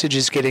 The message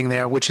is getting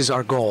there, which is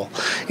our goal,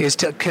 is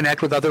to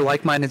connect with other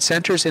like-minded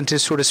centers and to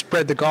sort of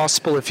spread the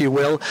gospel, if you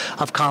will,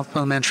 of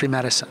complementary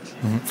medicine.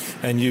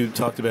 Mm-hmm. And you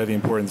talked about the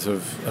importance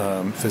of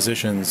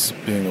physicians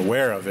being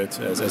aware of it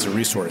as a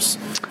resource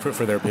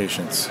for their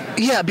patients.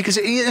 Yeah, because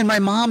in my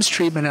mom's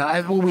treatment,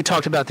 we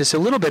talked about this a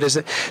little bit, is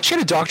that she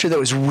had a doctor that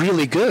was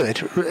really good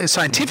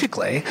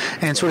scientifically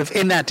and sort of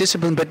in that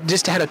discipline, but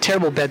just had a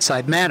terrible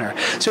bedside manner.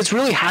 So it's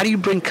really, how do you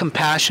bring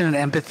compassion and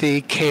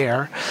empathy,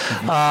 care,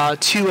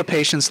 to a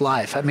patient's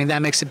life? I mean,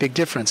 that makes a big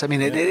difference. I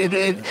mean,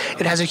 it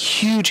has a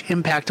huge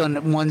impact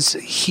on one's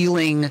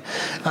healing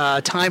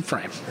time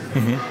frame.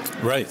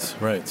 Mm-hmm.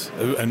 Right.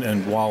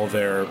 And while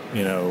they're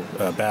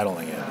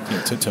battling it,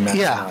 to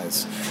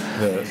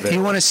maximize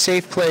you want a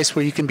safe place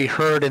where you can be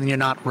heard and you're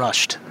not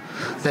rushed,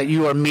 that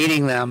you are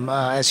meeting them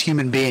as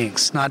human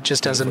beings, not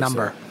just as a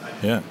number.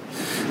 Yeah.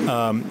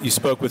 You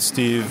spoke with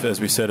Steve, as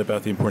we said,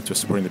 about the importance of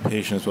supporting the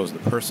patient as well as the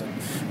person,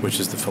 which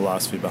is the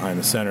philosophy behind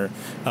the center.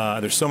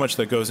 There's so much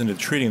that goes into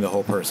treating the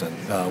whole person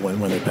when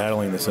they're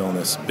battling this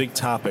illness. Big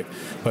topic,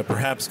 but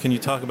perhaps can you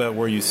talk about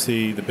where you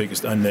see the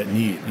biggest unmet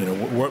need?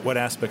 What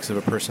aspects of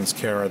a person's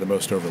care are the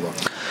most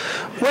overlooked?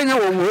 Right now,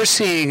 what we're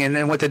seeing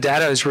and what the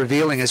data is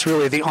revealing is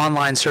really the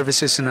online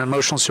services and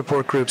emotional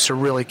support groups are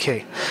really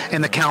key,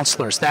 and the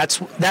counselors.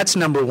 That's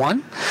number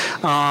one.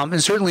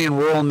 And certainly in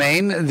rural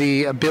Maine,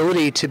 the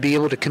ability to be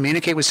able to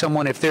communicate with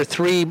someone if they're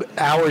 3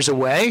 hours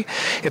away,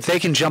 if they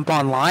can jump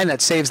online,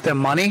 that saves them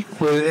money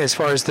as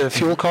far as the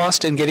fuel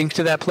cost and getting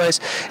to that place,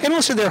 and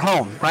also their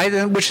home,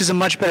 right? Which is a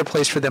much better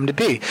place for them to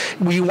be.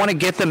 We want to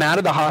get them out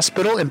of the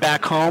hospital and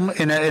back home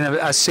in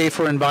a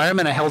safer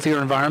environment, a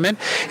healthier environment.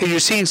 And you're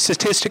seeing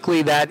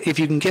statistically that if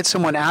you can get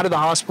someone out of the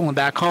hospital and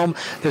back home,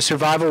 the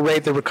survival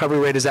rate, the recovery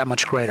rate is that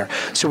much greater.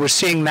 So we're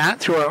seeing that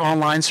through our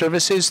online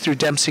services, through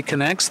Dempsey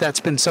Connects. That's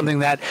been something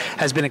that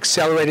has been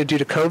accelerated due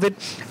to COVID.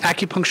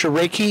 Acupuncture,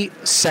 Reiki,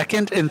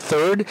 second and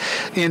third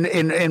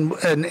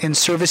in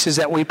services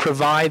that we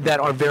provide that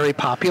are very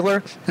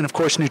popular. And of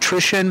course,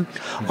 nutrition,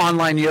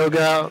 online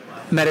yoga,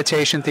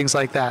 meditation, things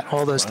like that,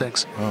 all those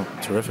things. Oh,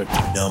 terrific.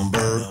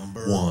 Number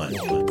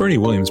 1. Bernie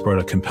Williams brought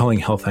a compelling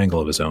health angle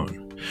of his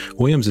own.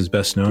 Williams is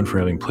best known for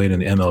having played in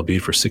the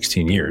MLB for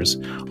 16 years,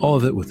 all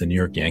of it with the New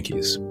York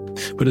Yankees.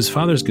 But his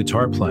father's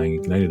guitar playing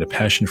ignited a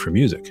passion for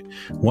music,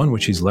 one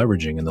which he's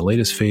leveraging in the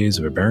latest phase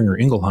of a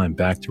Boehringer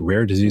Ingelheim-backed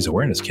rare disease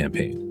awareness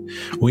campaign.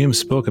 Williams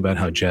spoke about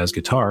how jazz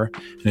guitar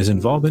and his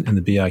involvement in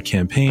the BI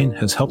campaign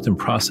has helped him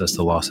process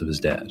the loss of his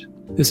dad.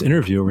 This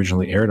interview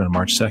originally aired on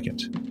March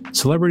 2nd.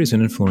 Celebrities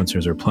and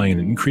influencers are playing an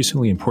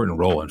increasingly important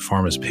role in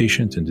pharma's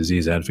patient and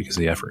disease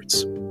advocacy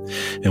efforts.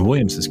 In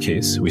Williams'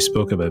 case, we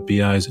spoke about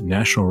BI's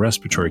national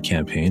respiratory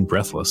campaign,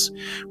 Breathless,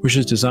 which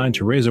is designed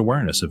to raise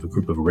awareness of a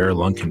group of rare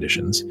lung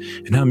conditions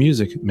and how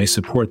music may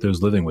support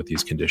those living with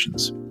these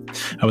conditions.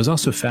 I was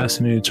also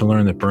fascinated to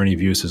learn that Bernie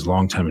views his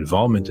longtime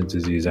involvement in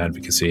disease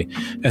advocacy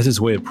as his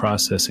way of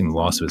processing the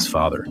loss of his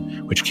father,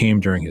 which came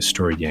during his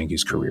storied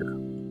Yankees career.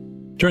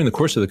 During the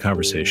course of the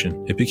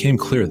conversation, it became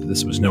clear that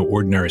this was no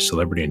ordinary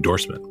celebrity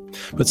endorsement,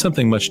 but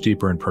something much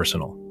deeper and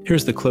personal.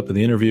 Here's the clip of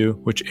the interview,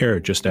 which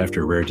aired just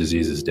after Rare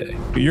Diseases Day.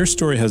 Your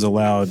story has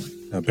allowed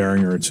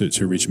Boehringer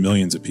to reach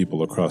millions of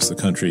people across the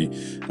country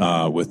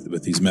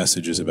with these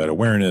messages about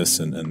awareness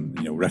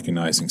and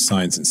recognizing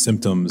signs and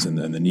symptoms and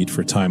the need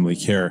for timely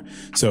care.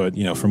 So,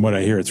 from what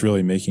I hear, it's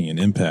really making an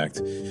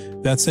impact.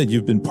 That said,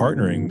 you've been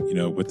partnering,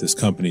 with this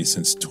company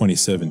since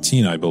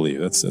 2017, I believe.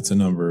 That's a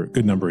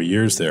good number of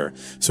years there.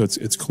 So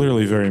it's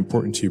clearly very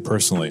important to you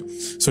personally.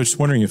 So just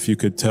wondering if you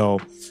could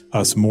tell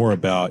us more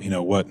about,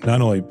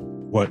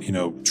 what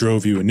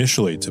drove you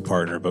initially to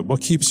partner, but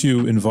what keeps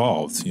you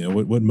involved?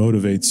 What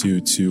motivates you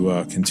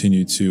to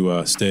continue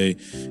to stay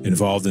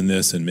involved in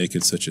this and make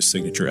it such a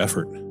signature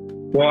effort?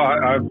 Well,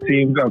 I've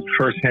seen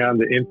firsthand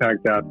the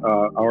impact that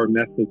our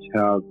message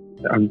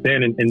has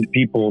been in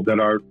people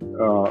that are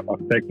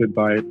affected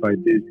by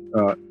these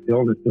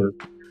illnesses.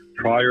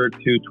 Prior to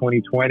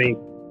 2020,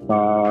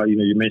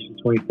 you mentioned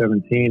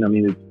 2017. I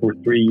mean, it's for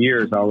 3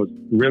 years I was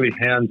really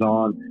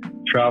hands-on,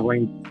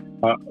 traveling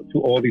to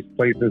all these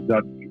places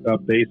that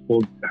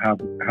baseball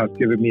has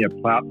given me a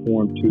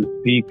platform to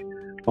speak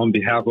on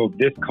behalf of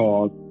this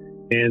cause,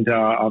 and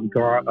I've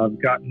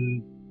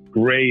gotten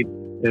great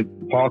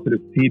and positive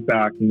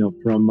feedback,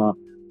 from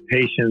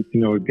patients.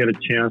 Get a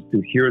chance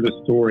to hear the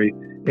story.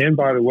 And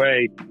by the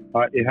way,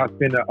 it has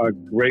been a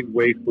great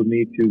way for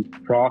me to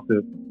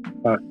process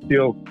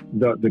still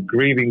the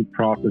grieving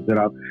process that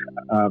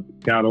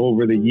I've got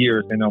over the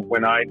years. And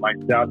when my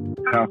dad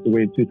passed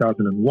away in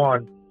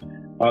 2001.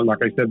 Like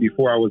I said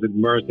before, I was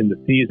immersed in the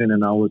season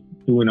and I was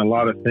doing a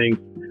lot of things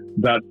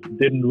that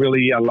didn't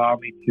really allow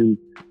me to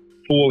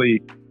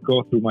fully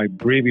go through my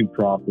grieving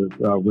process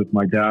with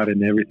my dad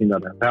and everything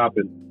that has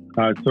happened.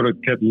 I sort of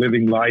kept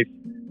living life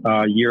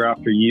year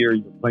after year,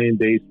 playing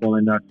baseball,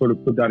 and I sort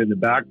of put that in the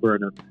back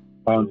burner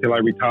until I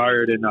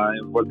retired, and I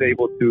was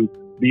able to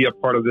be a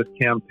part of this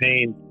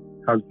campaign.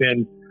 Has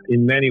been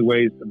in many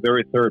ways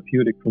very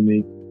therapeutic for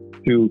me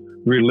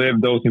to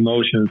relive those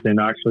emotions and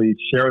actually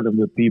share them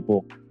with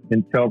people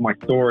and tell my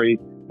story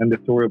and the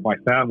story of my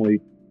family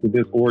with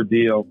this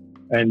ordeal,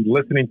 and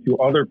listening to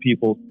other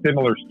people's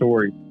similar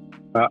stories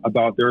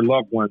about their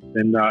loved ones,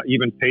 and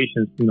even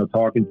patients,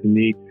 talking to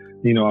me,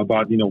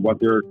 about, what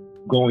they're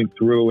going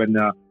through, and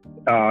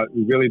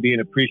really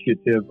being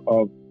appreciative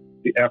of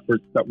the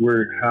efforts that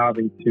we're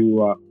having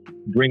to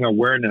bring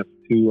awareness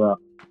to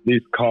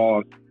this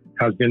cause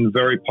has been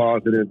very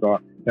positive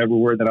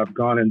everywhere that I've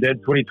gone. And then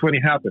 2020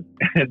 happened,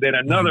 and then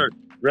another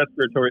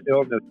respiratory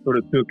illness sort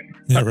of took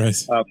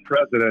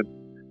precedent,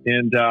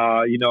 and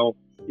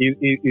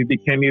it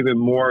became even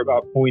more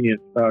poignant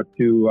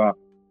to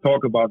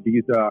talk about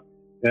these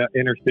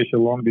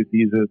interstitial lung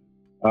diseases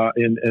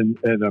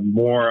in a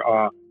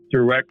more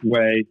direct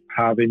way,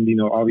 having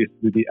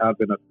obviously the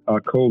advent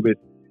of COVID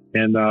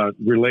and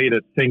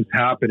related things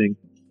happening.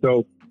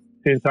 So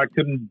since I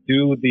couldn't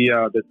do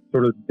the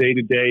sort of day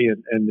to day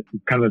and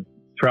kind of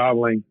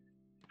traveling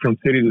from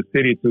city to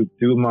city to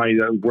do my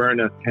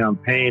awareness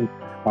campaign,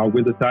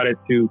 we decided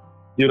to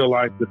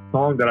utilize the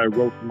song that I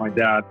wrote for my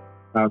dad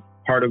as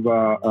part of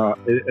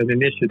an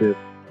initiative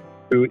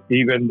to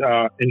even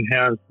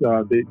enhance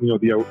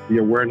the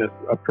awareness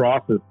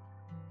process.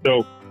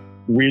 So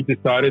we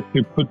decided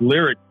to put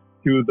lyrics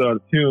to the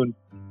tune,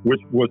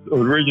 which was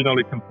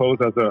originally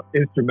composed as an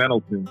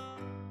instrumental tune.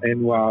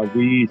 And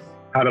we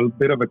had a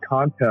bit of a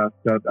contest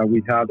that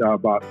we had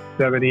about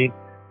 70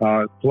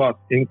 plus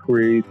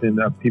inquiries and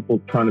people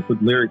trying to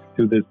put lyrics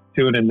to this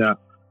tune. And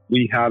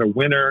we had a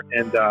winner,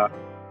 and the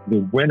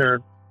winner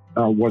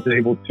was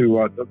able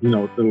to,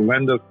 to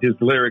lend us his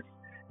lyrics,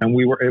 and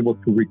we were able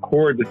to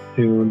record this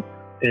tune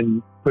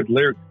and put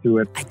lyrics to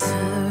it. I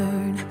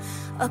turn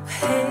a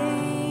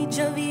page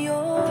of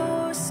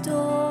your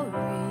story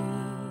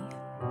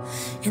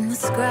in the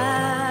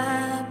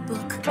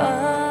scrapbook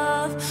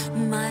of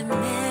my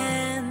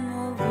memories.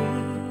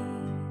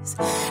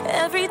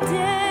 Every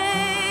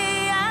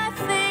day I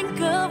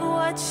think of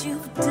what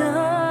you've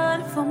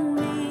done for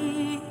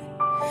me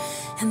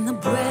and the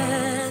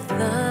breath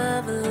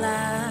of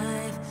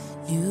life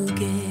you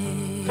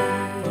gave.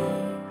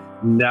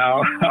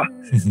 Now,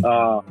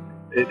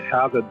 it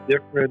has a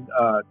different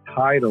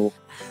title,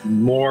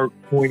 more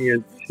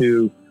poignant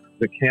to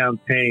the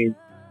campaign,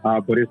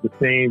 but it's the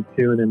same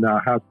tune, and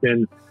has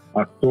been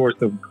a source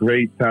of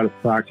great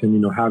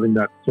satisfaction, having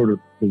that sort of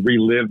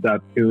relive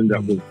that tune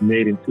that was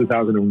made in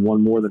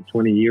 2001, more than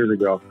 20 years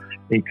ago,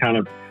 and kind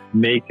of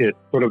make it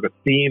sort of a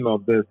theme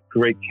of this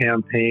great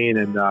campaign,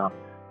 and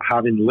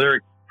having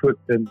lyrics put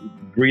and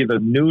breathe a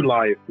new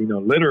life,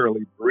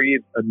 literally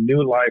breathe a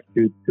new life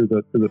to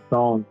the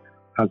song,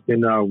 has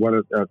been one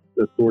of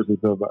the sources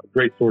of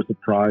great source of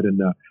pride, and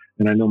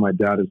I know my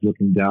dad is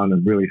looking down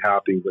and really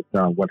happy with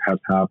what has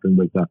happened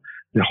with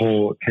the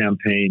whole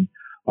campaign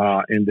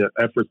and the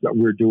efforts that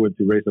we're doing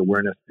to raise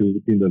awareness to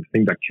the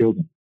thing that killed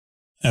him.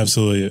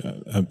 Absolutely.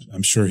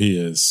 I'm sure he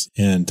is.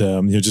 And,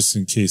 just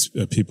in case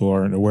people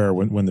aren't aware,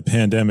 when the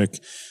pandemic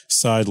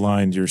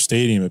sidelined your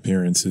stadium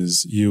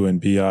appearances, you and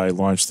BI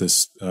launched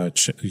this, I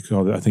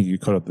think you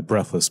called it the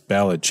Breathless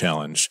Ballad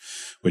Challenge,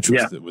 which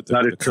was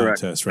the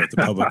contest, right? The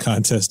public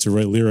contest to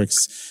write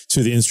lyrics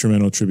to the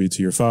instrumental tribute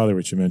to your father,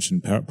 which you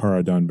mentioned,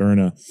 Para Don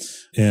Berna.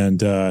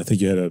 And, I think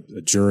you had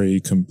a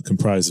jury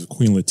comprised of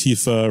Queen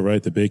Latifah,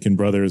 right? The Bacon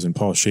Brothers and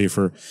Paul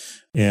Schaefer.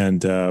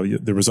 And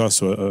there was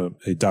also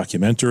a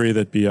documentary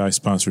that BI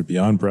sponsored,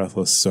 Beyond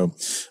Breathless. So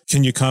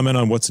can you comment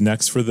on what's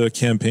next for the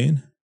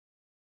campaign?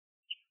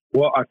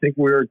 Well, I think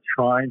we're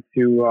trying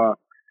to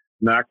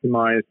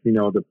maximize,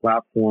 the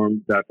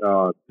platform that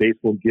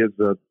baseball gives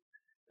us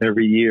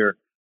every year,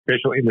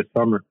 especially in the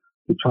summer.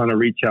 We're trying to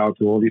reach out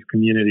to all these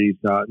communities,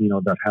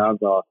 that have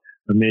a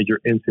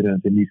major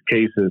incident in these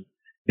cases,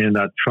 and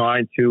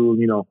trying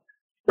to,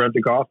 spread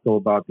the gospel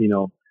about,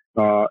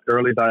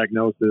 early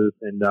diagnosis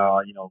and,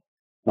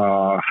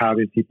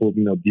 having people,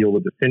 deal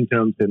with the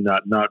symptoms and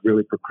not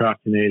really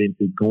procrastinating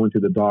to going to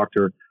the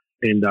doctor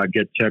and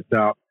get checked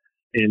out.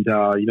 And,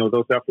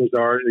 those efforts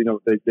are,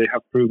 they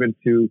have proven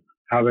to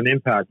have an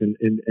impact in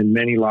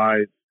many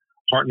lives,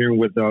 partnering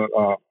with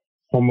the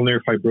Pulmonary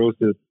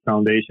Fibrosis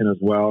Foundation as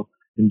well,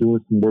 and doing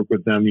some work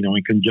with them,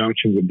 in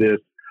conjunction with this.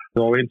 It's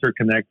all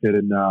interconnected,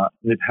 and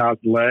it has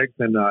legs,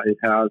 and it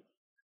has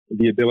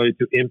the ability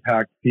to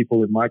impact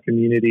people in my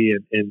community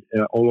and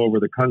all over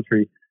the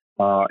country.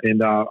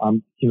 And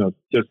I'm,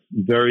 just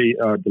very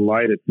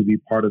delighted to be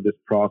part of this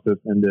process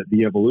and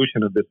the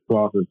evolution of this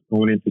process,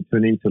 going into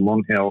tuning to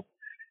lung health,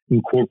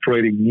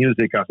 incorporating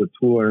music as a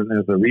tool and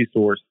as a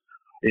resource.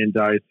 And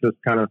it's just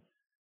kind of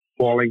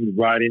falling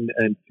right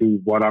into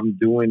what I'm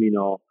doing,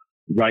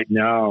 right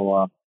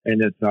now.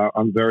 And it's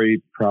I'm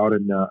very proud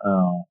and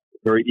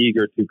very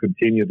eager to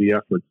continue the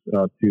efforts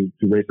to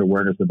raise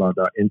awareness about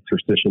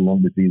interstitial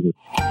lung diseases.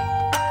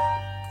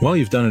 Well,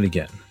 you've done it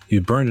again.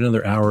 You've burned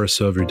another hour or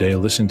so of your day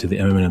listening to the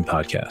MM+M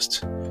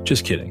podcast.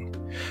 Just kidding.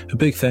 A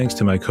big thanks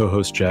to my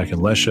co-hosts Jack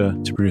and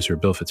Lesha, to producer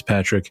Bill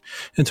Fitzpatrick,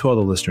 and to all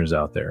the listeners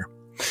out there.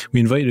 We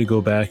invite you to go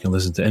back and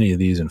listen to any of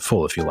these in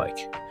full if you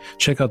like.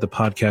 Check out the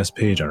podcast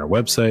page on our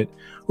website,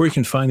 or you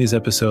can find these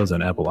episodes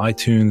on Apple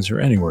iTunes or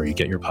anywhere you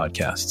get your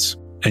podcasts.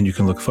 And you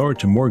can look forward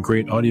to more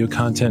great audio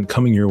content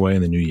coming your way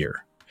in the new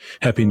year.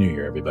 Happy New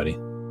Year, everybody.